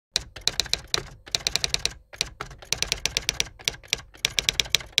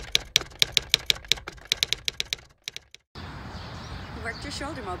unlocked your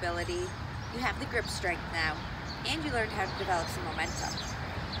shoulder mobility, you have the grip strength now, and you learned how to develop some momentum.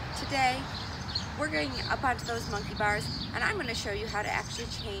 Today, we're going up onto those monkey bars, and I'm going to show you how to actually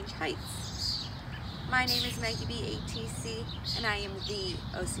change heights. My name is Maggie B. ATC, and I am the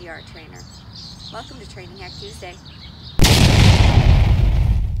OCR trainer. Welcome to Training Hack Tuesday.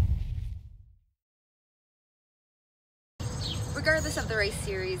 Regardless of the race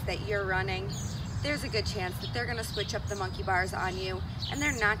series that you're running, there's a good chance that they're going to switch up the monkey bars on you, and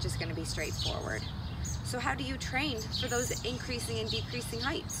they're not just going to be straightforward. So how do you train for those increasing and decreasing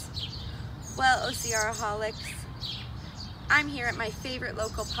heights? Well, OCR-aholics, I'm here at my favorite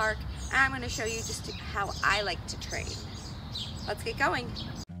local park, and I'm going to show you just how I like to train. Let's get going.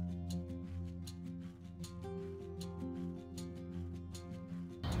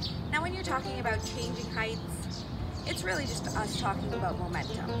 Now, when you're talking about changing heights, it's really just us talking about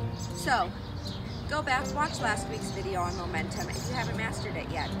momentum. So, go back, watch last week's video on momentum if you haven't mastered it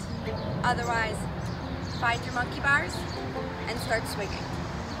yet. Otherwise, find your monkey bars and start swinging.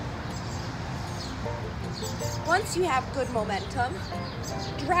 Once you have good momentum,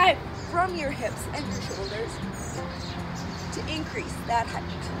 drive from your hips and your shoulders to increase that height.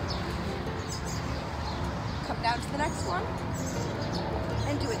 Come down to the next one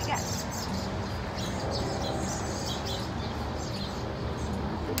and do it again.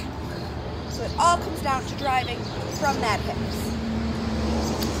 So it all comes down to driving from that hips.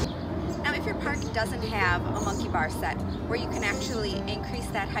 Now, if your park doesn't have a monkey bar set where you can actually increase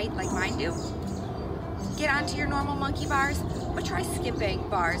that height like mine do, get onto your normal monkey bars, but try skipping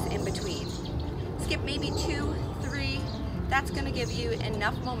bars in between. Skip maybe 2, 3. That's going to give you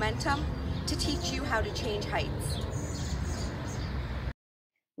enough momentum to teach you how to change heights.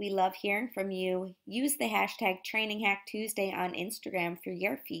 We love hearing from you. Use the hashtag TrainingHackTuesday on Instagram for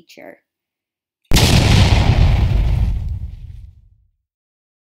your feature.